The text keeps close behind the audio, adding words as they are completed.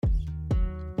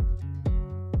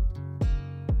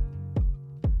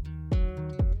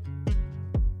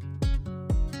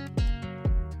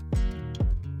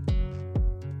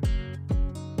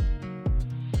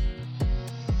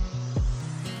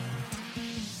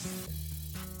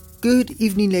Good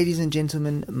evening, ladies and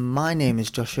gentlemen. My name is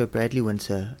Joshua Bradley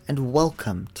Winter, and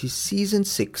welcome to Season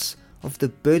 6 of the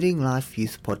Birding Life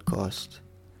Youth Podcast.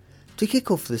 To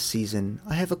kick off this season,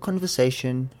 I have a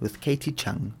conversation with Katie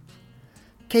Chang.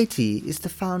 Katie is the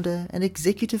founder and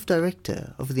executive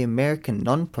director of the American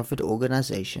non-profit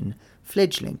organization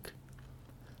Fledglink.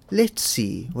 Let's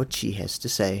see what she has to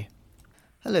say.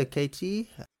 Hello, Katie.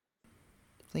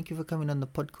 Thank you for coming on the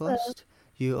podcast.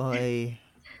 You are a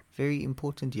very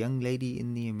important young lady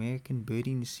in the American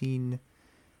birding scene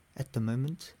at the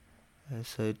moment.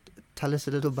 So tell us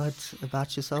a little bit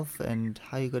about yourself and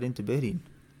how you got into birding.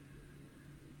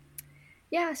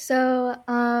 Yeah, so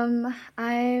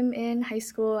I'm in high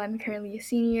school. I'm currently a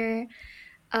senior.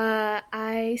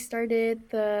 I started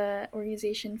the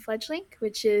organization Fledglink,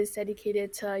 which is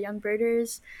dedicated to young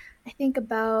birders. I think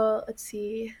about,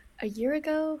 a year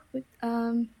ago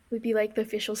would be like the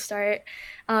official start.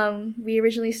 We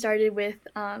originally started with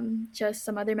just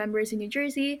some other members in New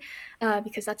Jersey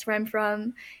because that's where I'm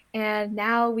from. And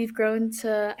now we've grown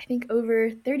to, I think, over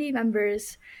 30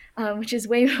 members, which is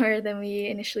way more than we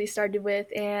initially started with.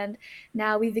 And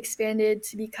now we've expanded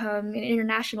to become an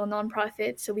international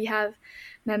nonprofit. So we have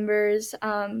members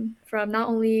from not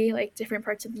only like different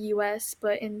parts of the US,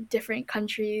 but in different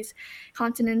countries,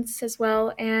 continents as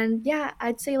well. And yeah,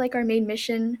 I'd say like our main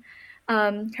mission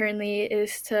currently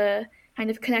is to kind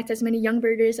of connect as many young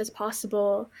birders as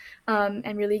possible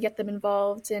and really get them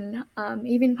involved in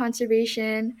even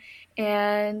conservation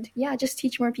and yeah, just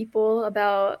teach more people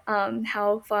about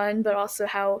how fun but also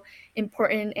how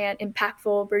important and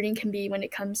impactful birding can be when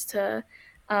it comes to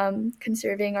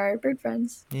conserving our bird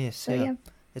friends. Yes, So yeah. yeah.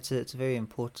 It's a very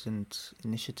important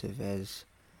initiative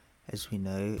as we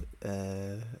know.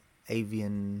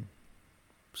 Avian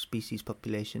species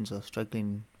populations are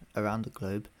struggling around the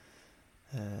globe,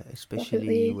 especially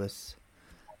Definitely. with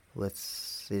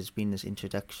there's been this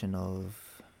introduction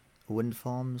of wind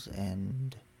farms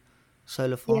and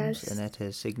solar farms, and Yes, that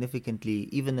has significantly,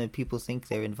 even though people think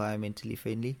they're environmentally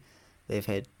friendly, they've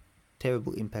had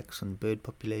terrible impacts on bird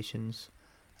populations.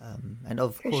 And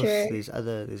of for course, sure. there's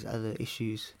other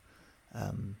issues,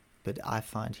 but I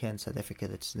find here in South Africa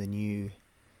that's the new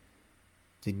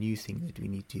thing that we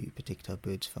need to protect our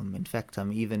birds from. In fact,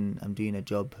 I'm doing a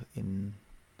job in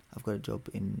I've got a job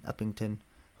in Uppington,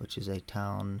 which is a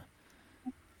town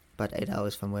about 8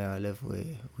 hours from where I live,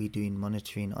 where we're doing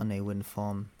monitoring on a wind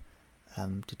farm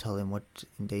to tell them what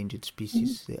endangered Mhm.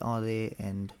 species there are there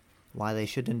and why they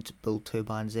shouldn't build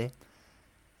turbines there.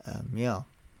 Yeah,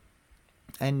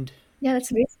 and Yeah,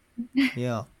 that's amazing.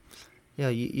 yeah, yeah.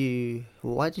 You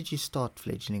why did you start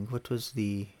fledgling? What was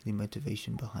the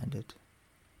motivation behind it?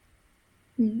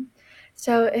 Mhm.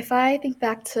 So if I think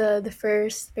back to the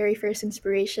very first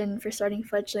inspiration for starting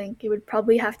Fledglink, it would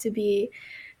probably have to be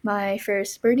my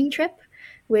first birding trip,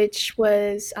 which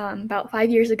was about 5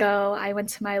 years ago. I went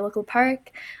to my local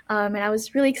park, and I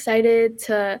was really excited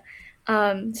to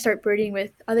start birding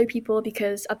with other people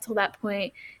because up till that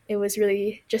point, it was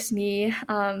really just me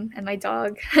and my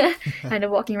dog, kind of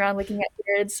walking around looking at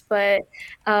birds. But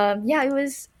yeah, it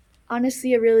was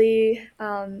honestly a really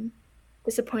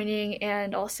disappointing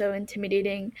and also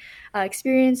intimidating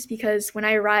experience because when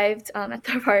I arrived at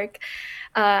the park,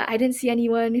 I didn't see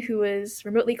anyone who was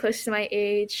remotely close to my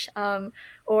age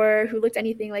or who looked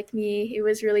anything like me. It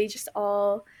was really just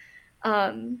all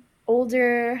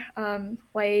older,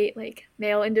 white, like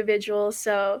male individuals.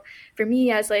 So for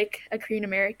me, as like a Korean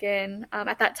American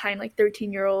at that time, like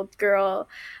 13-year-old girl,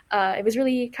 it was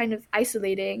really kind of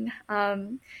isolating.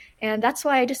 And that's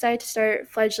why I decided to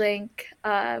start Fledglink,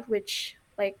 which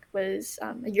like was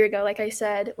a year ago, like I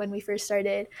said, when we first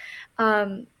started.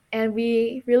 And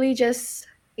we really just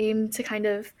aim to kind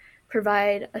of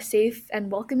provide a safe and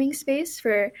welcoming space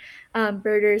for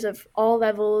birders of all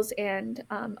levels and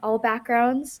all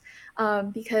backgrounds.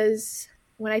 Because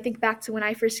when I think back to when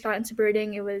I first got into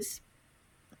birding, it was,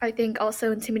 I think,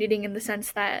 also intimidating in the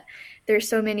sense that there's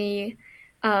so many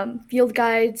field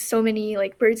guides, so many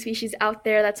like bird species out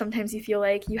there that sometimes you feel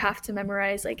like you have to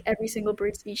memorize like every single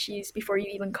bird species before you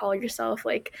even call yourself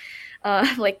like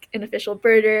an official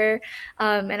birder.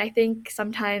 And I think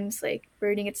sometimes like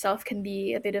birding itself can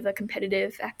be a bit of a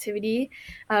competitive activity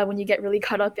when you get really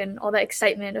caught up in all that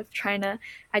excitement of trying to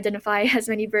identify as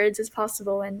many birds as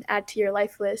possible and add to your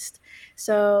life list.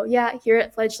 So yeah, here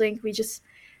at Fledglink, we just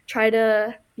try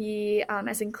to be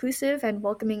as inclusive and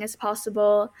welcoming as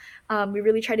possible. We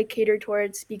really try to cater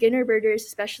towards beginner birders,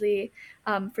 especially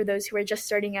for those who are just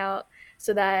starting out,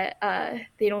 so that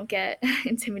they don't get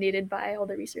intimidated by all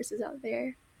the resources out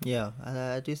there. Yeah,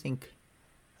 I do think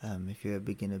if you're a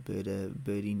beginner birder,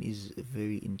 birding is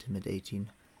very intimidating.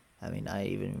 I mean, I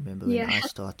even remember when Yeah. I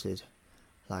started,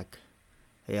 like,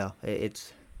 yeah, it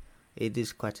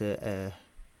is quite a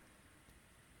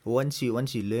once you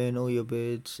learn all your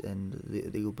birds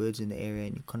and your birds in the area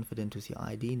and you're confident with your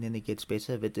ID, and then it gets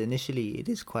better. But initially, it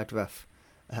is quite rough.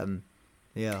 Um,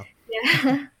 yeah.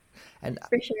 Yeah, And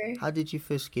for sure. how did you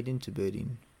first get into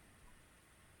birding?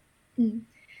 Mm.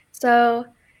 So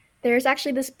there's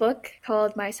actually this book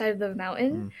called My Side of the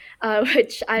Mountain, Mm.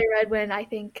 which I read when I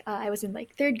think I was in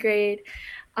like third grade.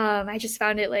 I just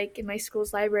found it like in my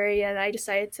school's library, and I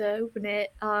decided to open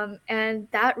it. And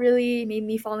that really made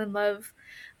me fall in love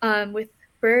with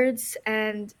birds,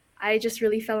 and I just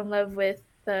really fell in love with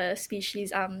the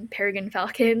species peregrine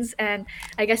falcons, and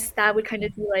I guess that would kind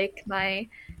of be like my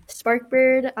spark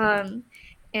bird.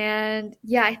 And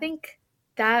yeah, I think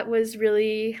that was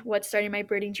really what started my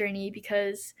birding journey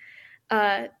because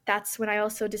that's when I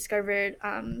also discovered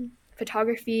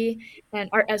photography and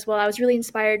art as well. I was really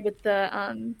inspired with the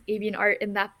avian art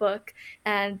in that book,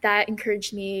 and that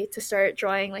encouraged me to start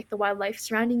drawing like the wildlife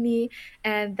surrounding me,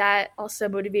 and that also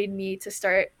motivated me to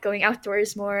start going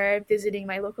outdoors more, visiting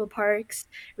my local parks,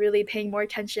 really paying more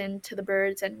attention to the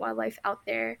birds and wildlife out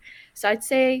there. So I'd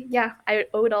say, yeah, I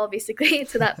owe it all basically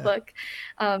to that book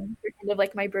for kind of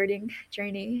like my birding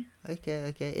journey.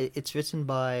 Okay. It's written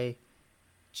by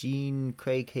Jean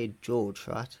Craighead George,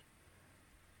 right?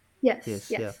 Yes, Yes,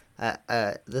 yeah.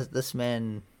 yes. This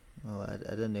man, oh,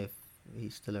 I don't know if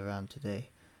he's still around today.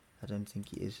 I don't think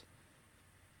he is.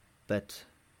 But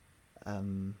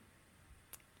um,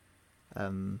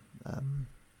 um, um,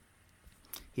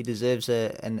 he deserves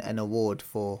an award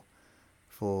for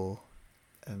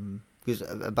because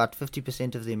about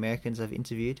 50% of the Americans I've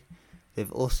interviewed,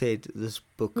 they've all said this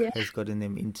book Yeah. has gotten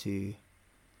them into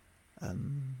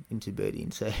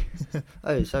birding. So,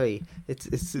 oh, sorry,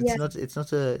 Yeah. it's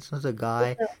not a It's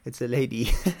guy, a it's a lady.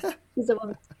 she's a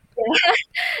woman.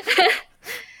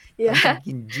 Yeah. I'm Yeah.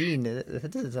 thinking Jean.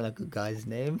 That doesn't sound like a guy's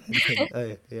name. And then,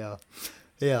 oh yeah,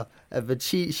 yeah. But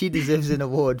she deserves an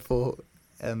award for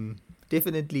um,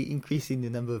 definitely increasing the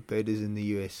number of birders in the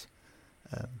U.S.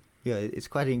 Um, yeah, it's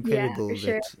quite Yeah, for incredible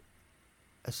sure. that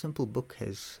a simple book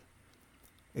has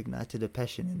ignited a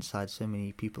passion inside so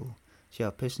many people. So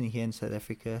yeah, personally here in South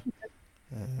Africa,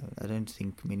 I don't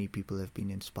think many people have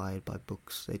been inspired by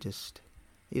books. They just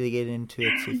either get into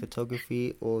it through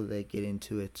photography or they get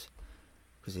into it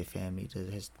because their family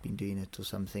has been doing it or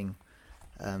something.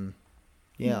 Um,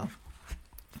 yeah. Yeah.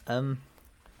 Um,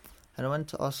 and I wanted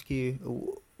to ask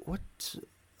you,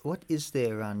 what is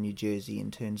there around New Jersey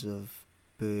in terms of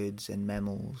birds and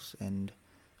mammals? And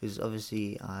because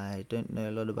obviously I don't know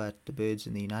a lot about the birds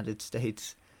in the United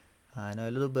States. I know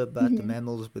a little bit about the Mhm.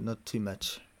 mammals, but not too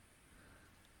much.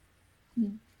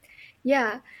 Mhm.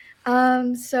 Yeah.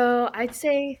 So I'd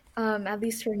say, at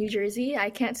least for New Jersey, I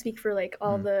can't speak for like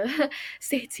all Mm. the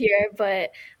states here,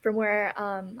 but from where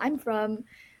I'm from,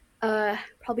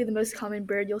 probably the most common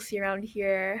bird you'll see around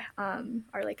here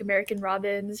are like American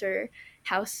robins or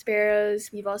house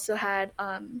sparrows. We've also had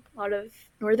a lot of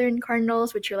northern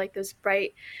cardinals, which are like those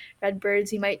bright red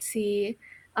birds you might see.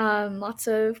 Lots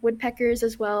of woodpeckers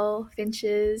as well,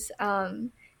 finches.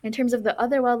 In terms of the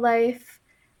other wildlife,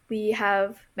 we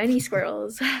have many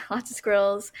squirrels, lots of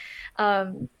squirrels,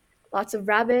 um, lots of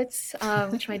rabbits,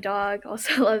 which my dog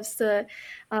also loves to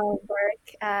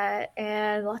bark at,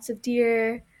 and lots of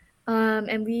deer. And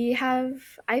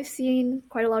I've seen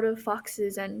quite a lot of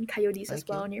foxes and coyotes as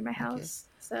well Okay, near my okay. house.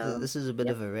 So, This is a bit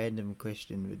yep. of a random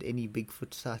question. With any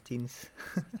Bigfoot sightings?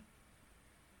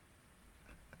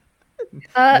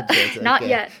 Uh, Not yet. not Okay,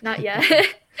 yet, not yet.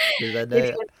 because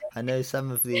Maybe one I know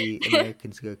some of the day.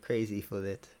 Americans go crazy for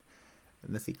that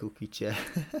mythical creature.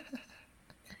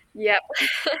 Yep.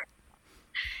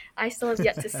 I still have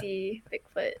yet to see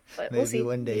Bigfoot, but we'll Maybe see.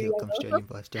 one day Maybe he'll I come will. strolling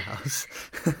past your house.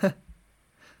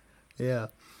 Yeah.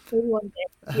 Maybe one day.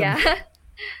 Um. Yeah.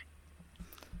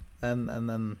 Um. Um.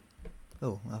 um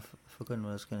oh, I've forgotten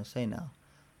what I was going to say now.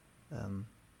 Um.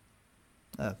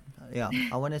 Oh, yeah.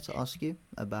 I wanted to ask you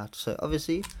about. So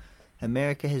obviously,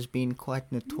 America has been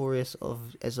quite notorious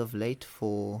as of late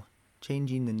for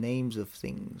changing the names of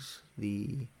things.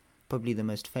 The probably the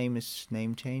most famous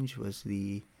name change was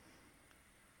the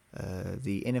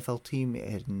NFL team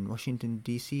in Washington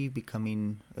D.C.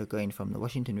 becoming going from the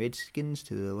Washington Redskins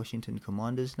to the Washington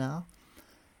Commanders now.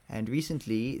 And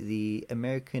recently, the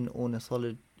American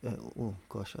oh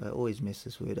gosh, I always mess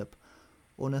this word up.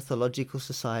 Ornithological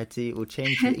Society will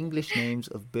change the English names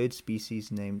of bird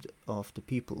species named after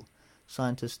people.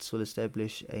 Scientists will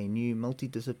establish a new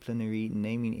multidisciplinary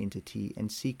naming entity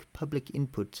and seek public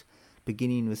input,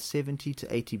 beginning with 70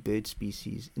 to 80 bird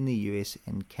species in the US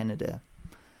and Canada.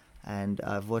 and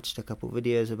I've watched a couple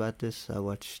videos about this. I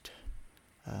watched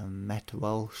Matt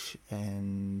Walsh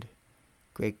and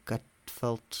Greg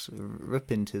Gutfeld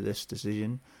rip into this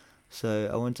decision. So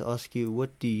I want to ask you,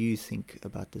 what do you think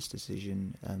about this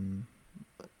decision?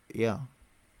 Yeah.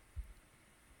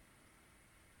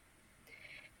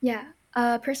 Yeah.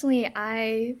 Personally,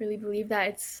 I really believe that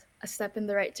it's a step in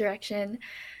the right direction.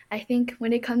 I think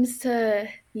when it comes to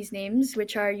these names,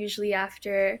 which are usually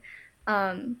after,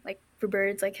 like for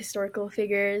birds, like historical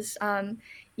figures,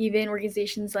 even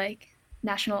organizations like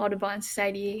National Audubon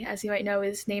Society, as you might know,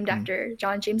 is named Mm. after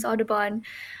John James Audubon,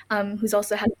 who's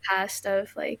also had a past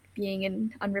of like being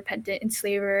an unrepentant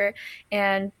enslaver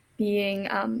and being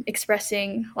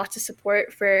expressing lots of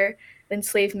support for the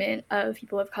enslavement of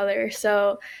people of color.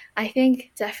 So I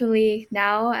think definitely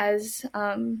now, as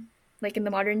like in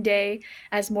the modern day,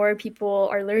 as more people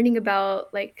are learning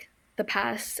about like the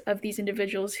past of these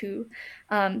individuals who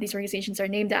these organizations are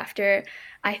named after,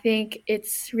 I think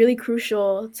it's really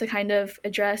crucial to kind of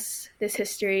address this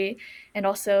history and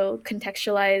also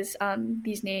contextualize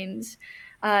these names.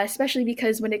 Especially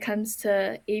because when it comes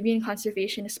to avian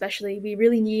conservation, especially, we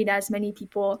really need as many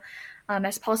people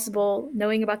as possible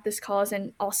knowing about this cause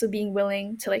and also being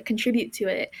willing to like contribute to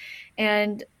it.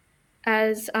 And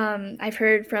as I've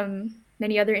heard from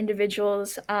many other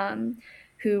individuals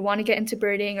who want to get into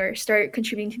birding or start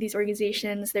contributing to these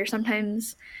organizations, they're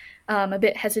sometimes a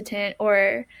bit hesitant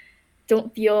or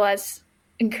don't feel as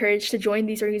encouraged to join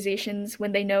these organizations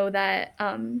when they know that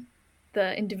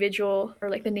the individual or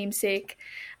like the namesake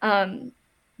um,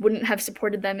 wouldn't have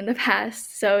supported them in the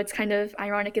past. So it's kind of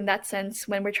ironic in that sense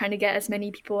when we're trying to get as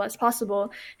many people as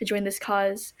possible to join this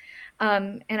cause.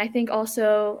 And I think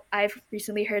also I've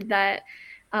recently heard that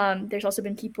there's also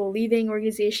been people leaving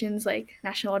organizations like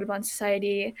National Audubon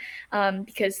Society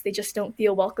because they just don't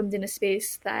feel welcomed in a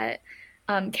space that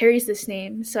carries this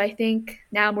name. So I think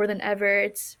now more than ever,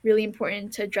 it's really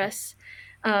important to address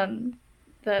um,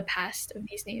 the past of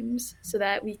these names so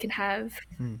that we can have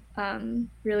Mm.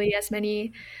 really as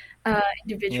many Yeah,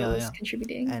 individuals yeah.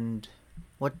 contributing. And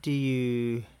what do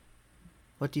you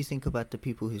what do you think about the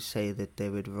people who say that they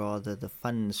would rather the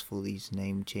funds for these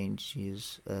name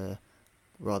changes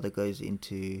rather goes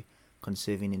into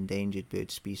conserving endangered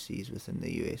bird species within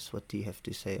the US? What do you have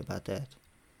to say about that?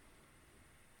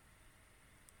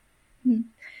 Hmm.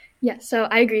 Yeah, so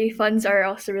I agree. Funds are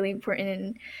also really important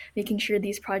in making sure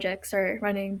these projects are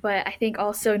running. But I think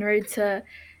also in order to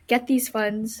get these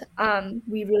funds,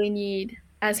 we really need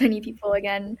as many people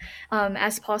again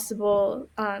as possible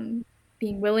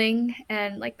being willing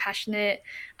and like passionate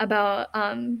about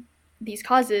these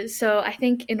causes. So I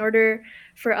think in order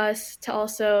for us to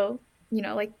also,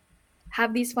 like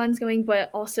have these funds going, but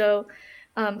also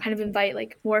kind of invite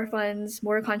like more funds,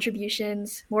 more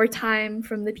contributions, more time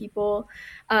from the people.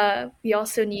 We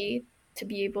also need to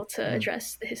be able to Mm.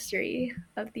 address the history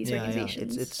of these Yeah, yeah.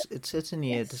 It's organizations. it's it's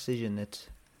certainly a Yes. decision that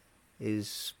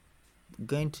is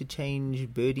going to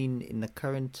change birding in the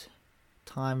current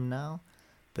time now,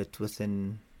 but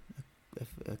within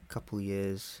a couple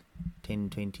years, 10,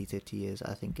 20, 30 years,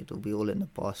 I think it will be all in the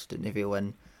past and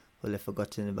everyone will have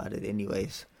forgotten about it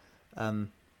anyways.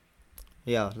 Um,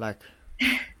 yeah, like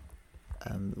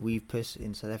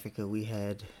in South Africa we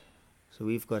had, so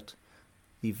we've got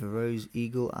the Verreaux's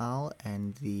eagle owl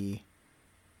and the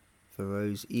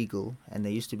Verreaux's eagle, and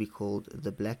they used to be called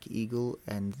the black eagle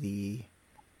and the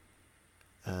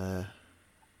uh,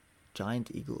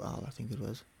 giant eagle owl, I think it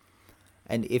was.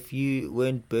 And if you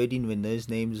weren't birding when those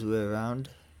names were around,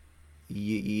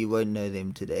 you won't know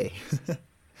them today.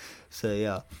 So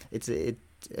yeah, it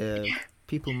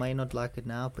people may not like it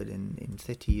now, but in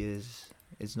 30 years,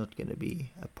 it's not going to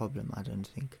be a problem, I don't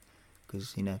think,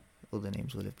 because all the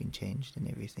names will have been changed and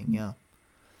everything. Yeah,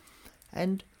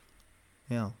 and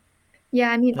yeah,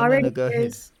 Yeah, I mean, no, go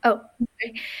ahead.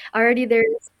 already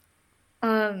there's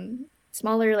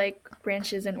smaller like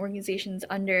branches and organizations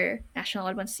under National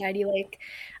Audubon Society, like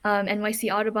NYC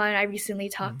Audubon. I recently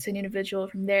talked Mm, to an individual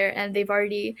from there, and they've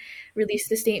already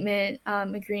released a statement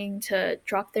agreeing to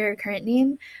drop their current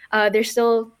name. They're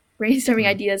still brainstorming mm.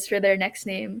 ideas for their next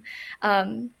name.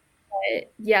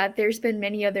 But yeah, there's been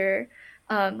many other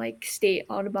like state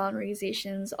Audubon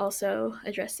organizations also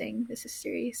addressing this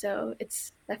history. So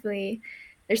it's definitely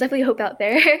there's definitely hope out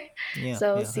there. Yeah,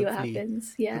 So we'll yeah. see what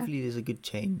happens. Yeah. Hopefully, there's a good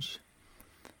change.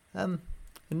 Um,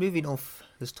 and moving off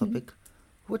this Mhm. topic,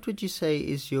 what would you say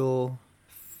is your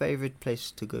favorite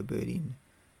place to go birding,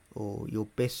 or your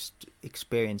best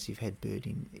experience you've had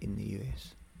birding in the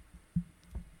US?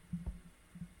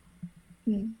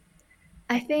 Mm.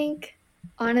 I think.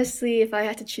 Honestly, if I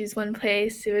had to choose one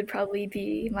place, it would probably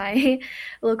be my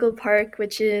local park,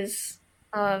 which is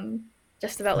um,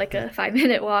 just about like a 5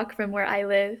 minute walk from where I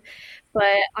live.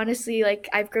 But honestly, like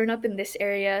I've grown up in this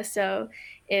area, so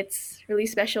it's really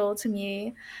special to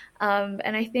me.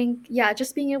 And I think, yeah,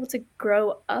 just being able to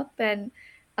grow up and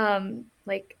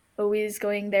like always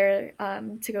going there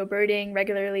to go birding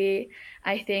regularly,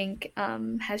 I think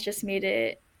has just made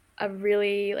it a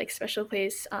really like special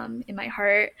place in my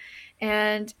heart.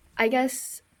 And I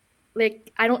guess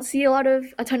like I don't see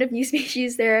a ton of new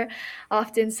species there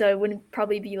often, so it wouldn't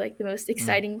probably be like the most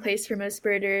Mm, exciting place for most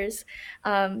birders.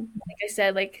 Like I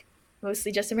said, like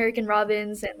mostly just American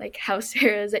robins and like house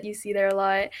sparrows that you see there a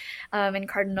lot, and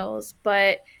cardinals.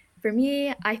 But for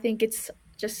me, I think it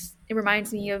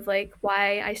reminds me of like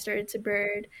why I started to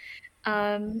bird.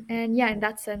 And yeah, in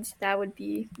that sense, that would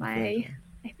be okay, my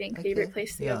I think favorite okay,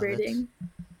 place to go yeah, that's birding.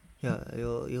 yeah.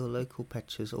 Your local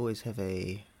patches always have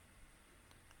a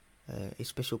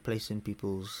special place in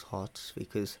people's hearts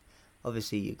because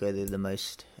obviously you go there the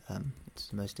most. It's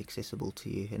the most accessible to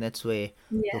you, and that's where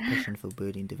your Yeah. passion for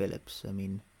birding develops. I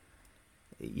mean,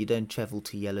 you don't travel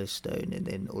to Yellowstone and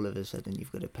then all of a sudden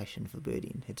you've got a passion for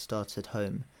birding. It starts at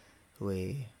home,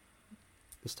 where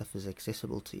the stuff is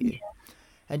accessible to you.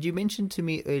 And you mentioned to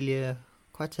me earlier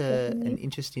quite an Definitely.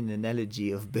 interesting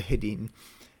analogy of birding.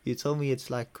 You told me it's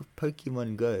like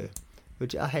Pokemon Go,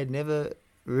 which I had never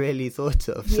really thought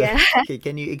of. So, Yeah. okay,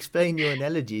 can you explain your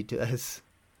analogy to us?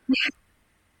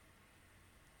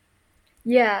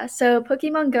 Yeah, so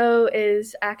Pokemon Go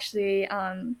is actually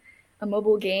a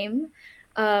mobile game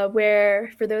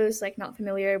where, for those like not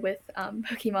familiar with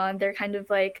Pokemon, they're kind of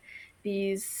like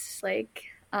these like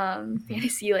Hmm.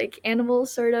 fantasy like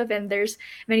animals sort of, and there's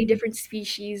many different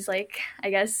species like I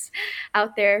guess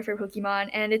out there for Pokemon,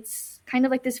 and it's kind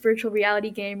of like this virtual reality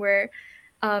game where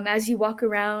as you walk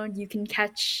around, you can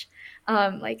catch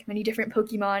like many different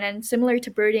Pokemon, and similar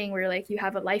to birding, where like you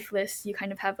have a life list, you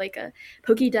kind of have like a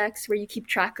Pokédex where you keep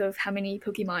track of how many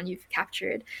Pokemon you've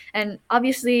captured. And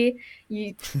obviously,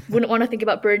 you wouldn't want to think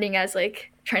about birding as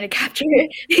like trying to capture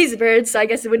these birds. So I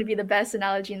guess it wouldn't be the best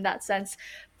analogy in that sense.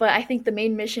 But I think the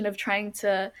main mission of trying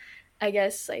to, I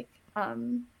guess, like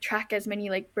track as many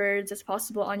like birds as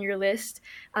possible on your list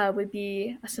would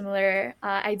be a similar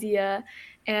idea.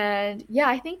 And yeah,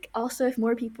 I think also if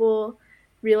more people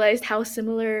realized how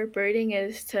similar birding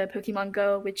is to Pokemon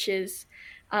Go, which is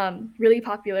really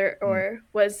popular Mm. or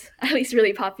was at least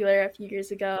really popular a few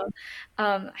years ago.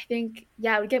 I think,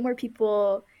 yeah, it would get more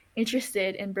people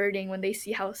interested in birding when they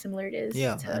see how similar it is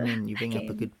Yeah, I to mean, you that bring up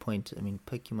a game. good point. I mean,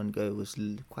 Pokemon Go was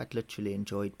quite literally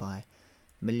enjoyed by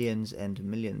millions and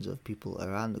millions of people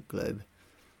around the globe.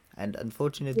 And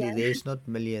unfortunately, Yeah, there's not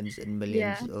millions and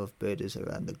yeah, millions of birders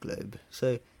around the globe.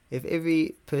 So, if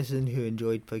every person who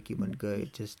enjoyed Pokemon Go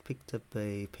just picked up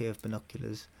a pair of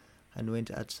binoculars and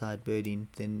went outside birding,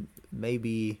 then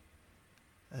maybe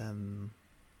um,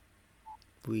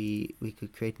 we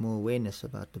could create more awareness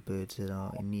about the birds that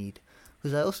are in need.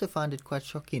 Because I also find it quite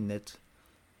shocking that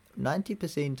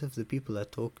 90% of the people I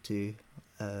talk to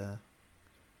uh,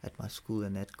 at my school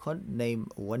and that can't name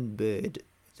one bird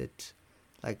that,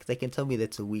 like, they can tell me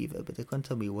that's a weaver, but they can't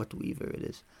tell me what weaver it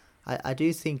is. I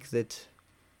do think that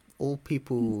all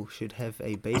people should have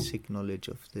a basic knowledge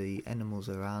of the animals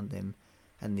around them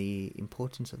and the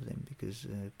importance of them because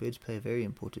birds play a very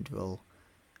important role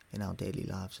in our daily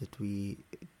lives that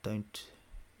don't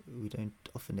we don't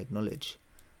often acknowledge.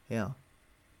 Yeah.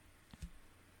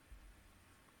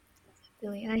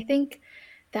 really. And I think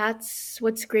that's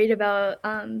what's great about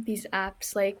these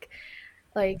apps like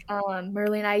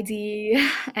Merlin ID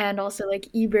and also like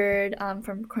eBird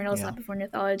from Cornell's Yeah. Lab of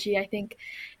Ornithology. I think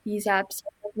these apps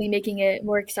are definitely making it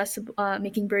more accessible,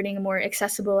 making birding a more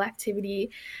accessible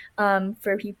activity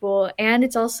for people, and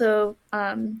it's also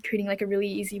creating like a really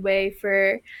easy way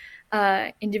for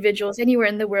individuals anywhere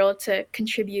in the world to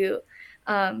contribute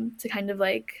to kind of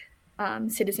like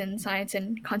citizen science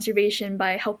and conservation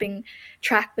by helping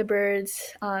track the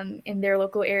birds in their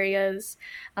local areas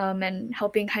and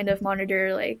helping kind of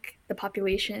monitor like the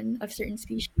population of certain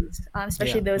species,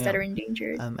 especially Yeah. those that Yeah. are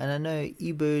endangered. And I know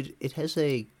eBird, it has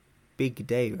a big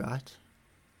day, right?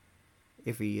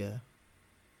 Every year.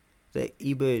 The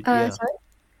eBird, yeah. Sorry.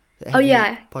 Oh Have you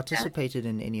yeah, yeah, participated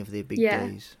in any of their big yeah.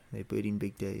 days? Their birding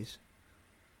big days?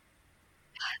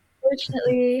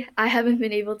 Fortunately, I haven't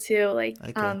been able to like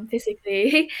Okay.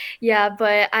 physically, yeah,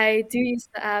 but I do use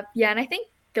the app. Yeah, and I think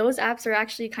those apps are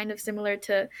actually kind of similar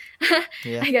to,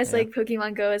 Yeah. I guess Yeah. like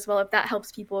Pokemon Go as well. If that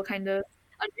helps people kind of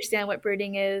understand what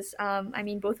birding is. I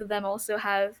mean, both of them also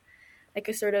have like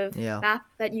a sort of Yeah. map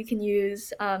that you can use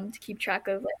to keep track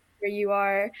of like where you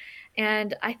are.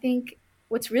 And I think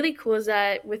what's really cool is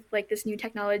that with like this new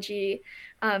technology,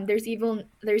 there's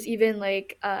even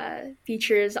like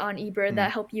features on eBird Mm.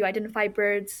 that help you identify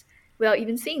birds without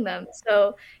even seeing them.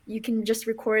 So you can just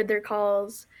record their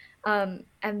calls, and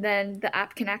then the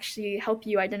app can actually help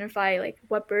you identify like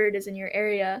what bird is in your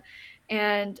area.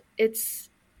 And it's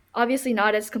obviously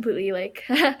not as completely like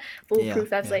Yeah,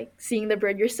 foolproof as yeah, like seeing the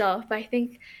bird yourself, but I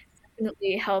think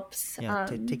definitely helps. yeah. Yeah,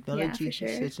 for Technology has sure.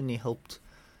 certainly helped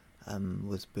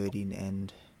with birding,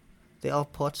 and there are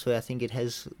parts where I think it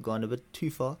has gone a bit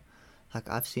too far. Like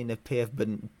I've seen a pair of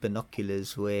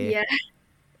binoculars where, Yeah.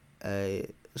 uh,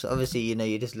 so obviously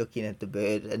you're just looking at the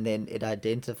bird, and then it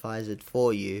identifies it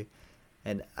for you.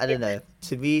 And I don't Yeah. know.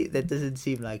 To me, that doesn't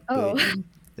seem like Oh. birding.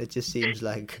 That just seems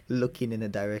like looking in a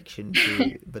direction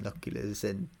through binoculars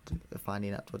and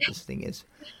finding out what this thing is.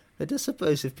 But I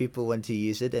suppose if people want to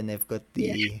use it and they've got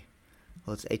Yeah.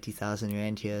 well, it's 80,000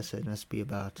 rand here, so it must be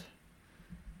about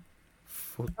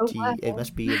Oh 40. It wow.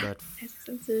 must be about It's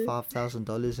expensive.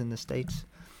 $5,000 in the States.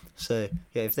 So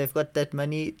yeah, if they've got that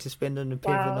money to spend on a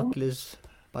pair of Wow. binoculars,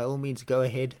 by all means go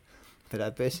ahead. But I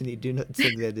personally do not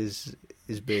think that is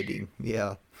birding.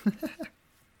 Yeah.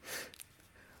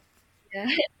 Yeah.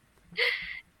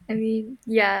 I mean,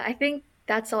 yeah, I think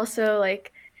that's also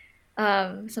like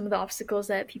some of the obstacles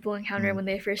that people encounter Mm. when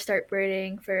they first start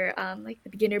birding for like the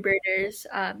beginner birders.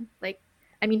 Like,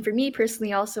 I mean, for me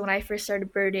personally, also when I first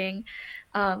started birding,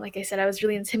 like I said, I was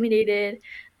really intimidated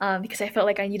because I felt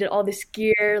like I needed all this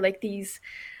gear, like these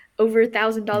over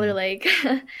 $1,000 Mm. like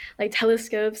like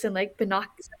telescopes and like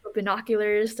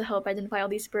binoculars to help identify all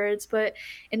these birds. But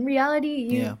in reality,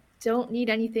 Yeah. you don't need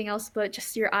anything else but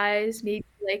just your eyes, maybe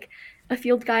like a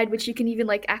field guide, which you can even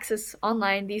like access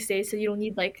online these days. So you don't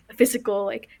need like a physical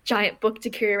like giant book to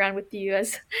carry around with you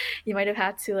as you might have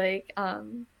had to like a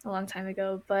long time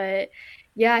ago. But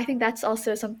yeah, I think that's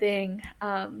also something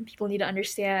people need to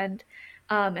understand.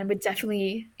 And would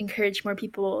definitely encourage more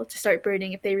people to start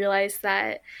birding if they realize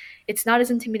that it's not as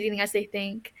intimidating as they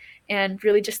think. And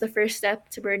really, just the first step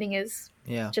to birding is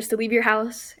Yeah. just to leave your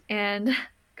house and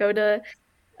go to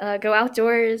go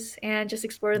outdoors and just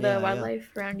explore the Yeah. Yeah.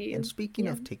 wildlife around And you. speaking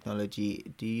Yeah. of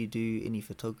technology, do you do any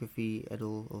photography at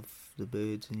all of the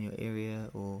birds in your area,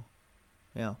 or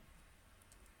yeah?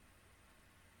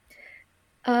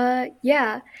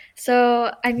 Yeah.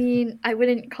 So, I mean, I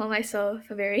wouldn't call myself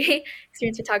a very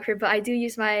experienced photographer, but I do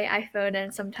use my iPhone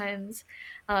and sometimes,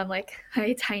 like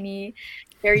my tiny,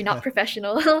 very not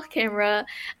professional camera,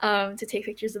 to take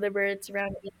pictures of the birds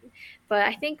around me. But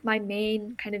I think my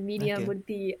main kind of medium Okay. would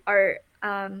be art.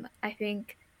 I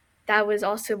think that was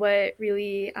also what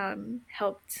really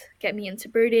helped get me into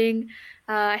birding.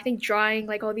 I think drawing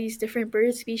like all these different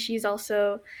bird species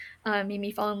also made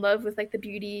me fall in love with like the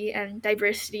beauty and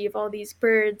diversity of all these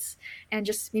birds, and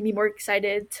just made me more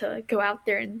excited to go out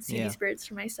there and see Yeah. these birds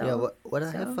for Yeah. myself. What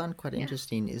I have So found quite yeah.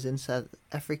 interesting is in South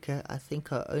Africa, I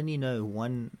think I only know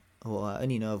one, or I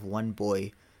only know of one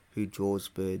boy who draws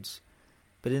birds.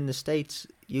 But in the States,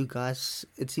 you guys,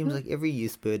 it seems like every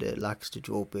youth birder likes to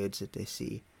draw birds that they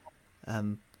see.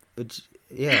 Um, which,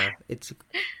 yeah,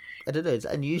 I don't know, it's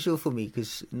unusual for me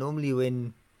because normally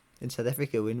in South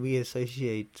Africa, when we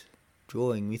associate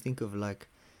drawing, we think of like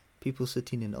people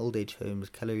sitting in old age homes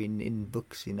coloring in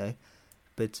books.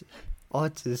 But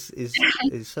art is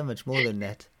so much more than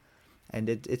that, and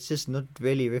it's just not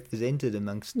really represented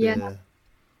amongst Yeah.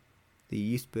 the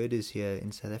youth birders here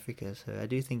in South Africa. So I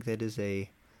do think that is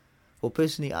a well,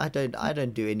 personally, I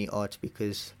don't do any art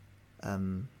because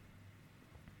um,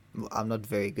 I'm not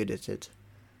very good at it.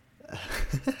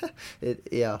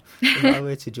 Yeah, if I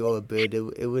were to draw a bird,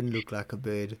 it wouldn't look like a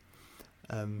bird.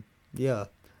 Um, yeah,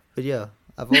 but yeah,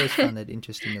 I've always found that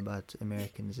interesting about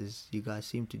Americans is you guys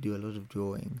seem to do a lot of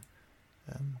drawing.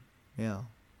 Um, yeah.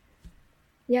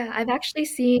 Yeah, I've actually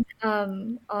seen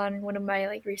on one of my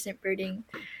like recent birding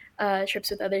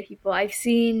trips with other people. I've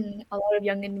seen a lot of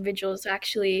young individuals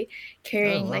actually Oh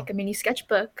carrying wow. like a mini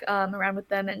sketchbook around with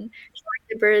them and showing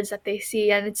the birds that they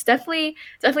see. And it's definitely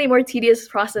a more tedious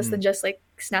process Mm, than just like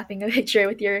snapping a picture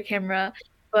with your camera.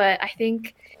 But I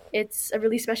think it's a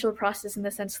really special process in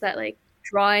the sense that like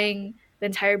drawing the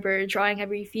entire bird, drawing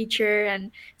every feature,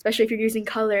 and especially if you're using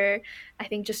color, I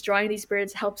think just drawing these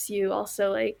birds helps you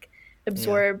also like yeah.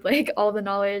 absorb like all the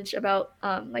knowledge about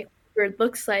like what bird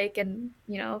looks like, and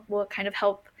will kind of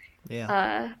help Yeah.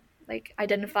 uh like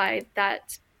identify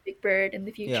that big bird in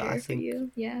the Yeah. I future for think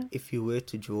you. Yeah. if you were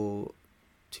to draw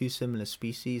two similar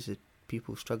species that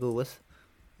people struggle with,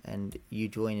 and you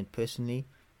drawing it personally,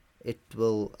 it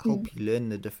will Mm. help you learn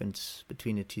the difference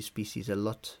between the two species a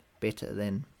lot better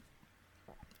than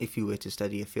if you were to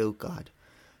study a field guide.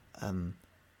 um,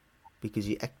 because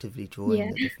you're actively drawing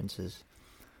Yeah. the differences.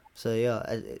 So yeah,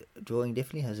 drawing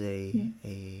definitely has Mm.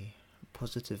 a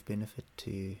positive benefit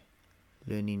to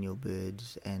learning your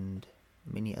birds and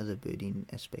many other birding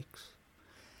aspects.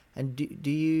 And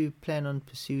do you plan on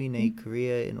pursuing a Mm.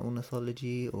 career in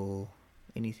ornithology or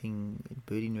anything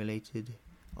birding related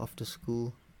after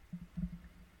school?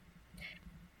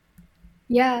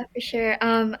 Yeah, for sure.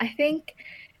 I think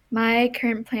my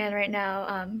current plan right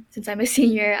now, since I'm a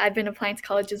senior, I've been applying to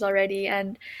colleges already,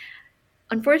 and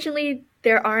unfortunately,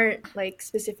 there aren't like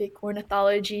specific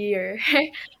ornithology or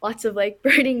lots of like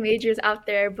birding majors out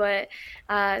there, but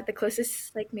the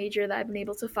closest like major that I've been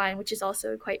able to find, which is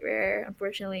also quite rare,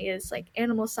 unfortunately, is like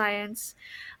animal science,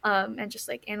 and just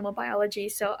like animal biology.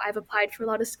 So I've applied for a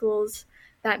lot of schools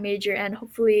that major, and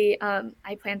hopefully,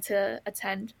 I plan to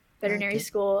attend veterinary Okay.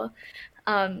 school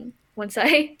once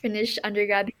I finish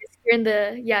undergrad. Because here in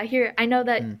the yeah here, I know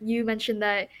that Mm, you mentioned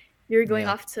that you're going yeah.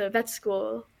 off to vet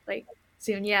school like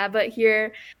soon, yeah. But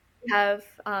here we have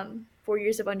 4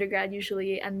 years of undergrad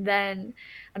usually, and then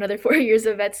another 4 years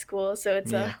of vet school. So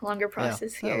it's Yeah. a longer Yeah.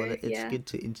 process Oh, well, here. it's Yeah. good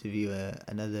to interview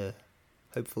another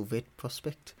hopeful vet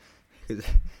prospect. 'Cause,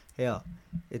 yeah,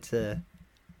 it's a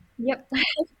Yep.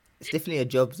 it's definitely a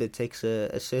job that takes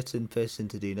a certain person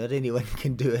to do. Not anyone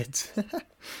can do it.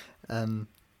 um,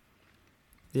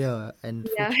 yeah, and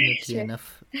Yeah. fortunately Sure.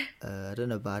 enough, I don't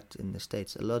know about in the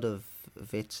States, a lot of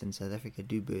vets in South Africa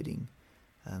do birding.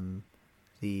 Um,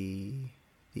 the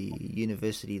the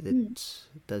university that Mm.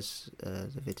 does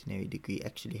the veterinary degree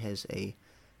actually has a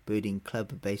birding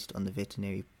club based on the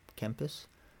veterinary campus.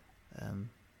 Um,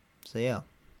 so yeah,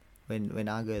 when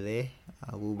I go there,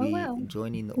 I will Oh be wow.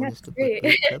 joining the Yeah, that's Honest great.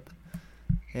 Bird Club.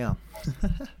 Yeah,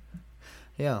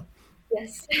 yeah.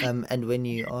 Yes. And when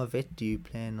you are a vet, do you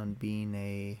plan on being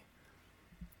a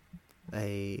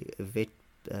vet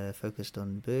focused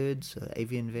on birds, or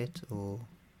avian vet, or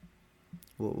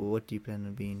what do you plan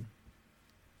on being?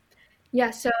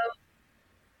 Yeah. So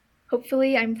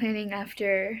hopefully, I'm planning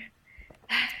after.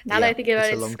 Now that I Yeah, think about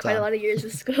it's it, a it's long quite a time. lot of years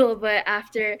of school. But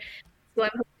after school,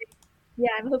 yeah,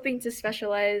 I'm hoping to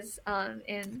specialize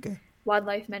in Okay.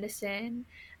 wildlife medicine.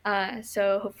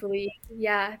 So hopefully,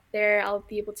 yeah, there I'll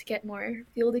be able to get more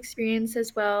field experience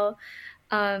as well,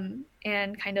 and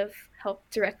kind of help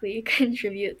directly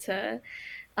contribute to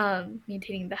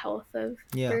maintaining the health of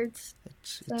Yeah, birds.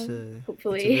 So it's a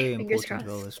very hopefully, fingers important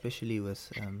role, crossed. especially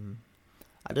with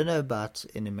I don't know about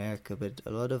in America, but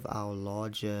a lot of our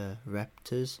larger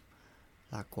raptors,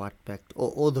 like white-backed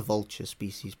or the vulture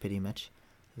species, pretty much,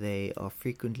 they are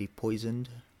frequently poisoned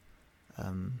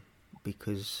um,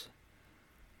 because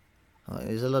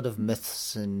there's a lot of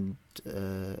myths and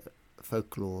uh,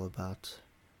 folklore about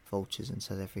vultures in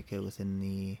South Africa within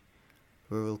the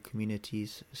rural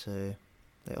communities. So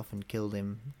they often kill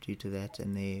them due to that,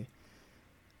 and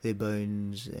their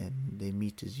bones and their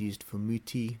meat is used for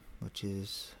muti, which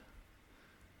is,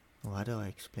 oh, how do I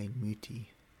explain muti?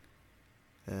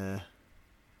 Uh,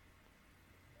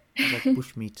 like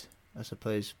bushmeat, I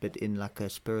suppose, but in like a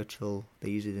spiritual. They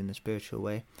use it in a spiritual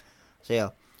way. So yeah,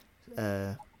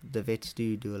 the vets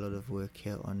do a lot of work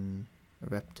here on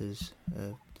raptors.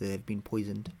 They have been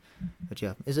poisoned, but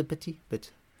yeah, it's a pity,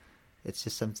 but it's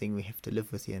just something we have to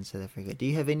live with here in South Africa. Do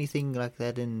you have anything like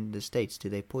that in the States? Do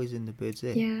they poison the birds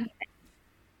there? Yeah.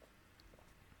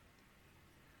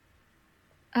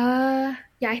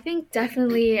 Yeah, I think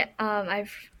definitely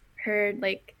I've heard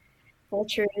like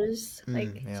vultures,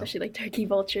 like Yeah, especially like turkey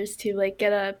vultures to like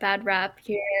get a bad rap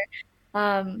here.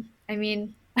 I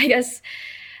mean, I guess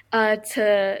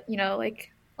to, like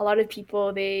a lot of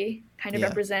people they kind of yeah,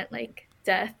 represent like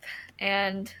death,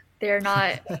 and they're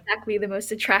not exactly the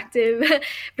most attractive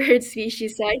bird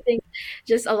species. So I think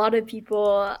just a lot of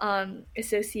people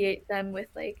associate them with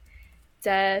like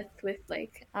death, with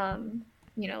like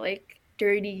like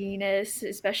dirtiness,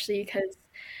 especially because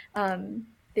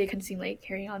they consume like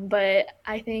carrion. But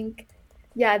I think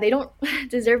yeah, they don't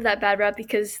deserve that bad rap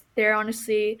because they're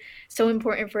honestly so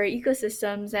important for our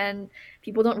ecosystems, and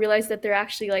people don't realize that they're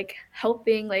actually like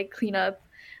helping like clean up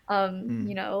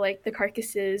like the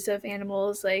carcasses of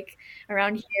animals like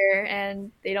around here,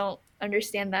 and they don't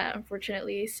understand that,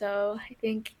 unfortunately. So I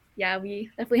think yeah, we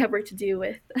definitely have work to do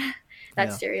with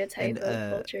that yeah. stereotype And of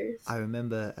vultures. I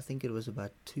remember, I think it was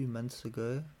about 2 months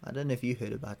ago. I don't know if you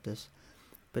heard about this,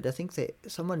 but I think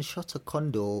someone shot a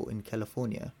condor in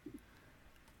California.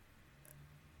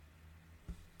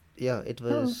 Yeah, it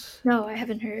Oh, was. no, I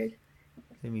haven't heard.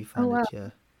 Let me Oh, find wow. it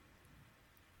here.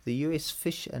 The U.S.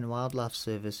 Fish and Wildlife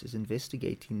Service is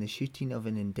investigating the shooting of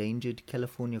an endangered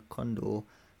California condor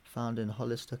found in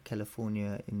Hollister,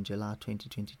 California in July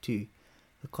 2022.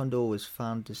 The condor was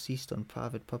found deceased on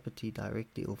private property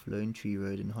directly off Lone Tree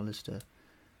Road in Hollister.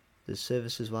 The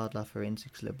Service's Wildlife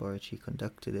Forensics Laboratory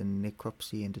conducted a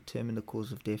necropsy and determined the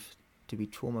cause of death to be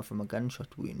trauma from a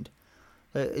gunshot wound.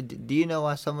 Do you know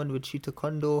why someone would shoot a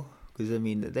condor? Because, I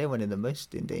mean, they're one of the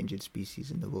most endangered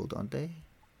species in the world, aren't they?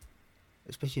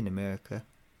 Especially in America.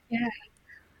 Yeah.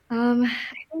 Um,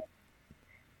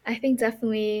 I think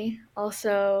definitely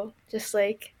also just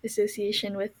like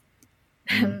association with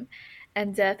them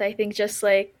and death. I think just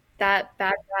like that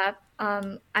bad rap.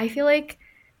 I feel like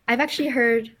I've actually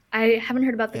heard, I haven't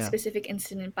heard about the Yeah. specific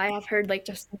incident, but I have heard like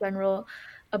just in general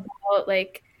about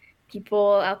like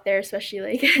people out there, especially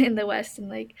like in the West and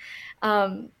like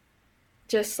um,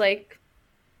 just like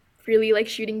really like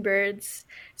shooting birds,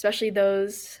 especially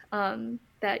those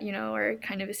that you know are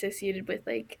kind of associated with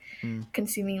like Mm.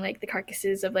 consuming like the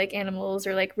carcasses of like animals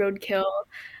or like roadkill.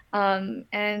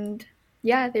 And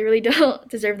yeah, they really don't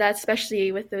deserve that,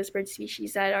 especially with those bird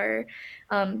species that are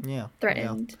Yeah. Yeah.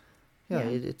 threatened. Yeah,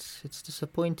 Yeah. it's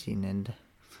disappointing. And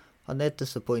on that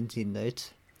disappointing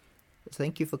note,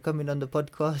 thank you for coming on the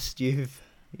podcast. You've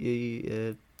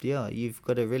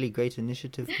got a really great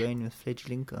initiative going with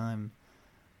Fledglink.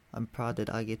 I'm proud that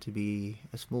I get to be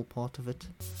a small part of it.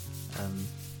 Um,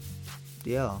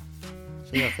 yeah.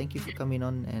 So yeah, thank you for coming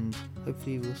on, and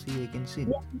hopefully we'll see you again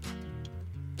soon. Yeah.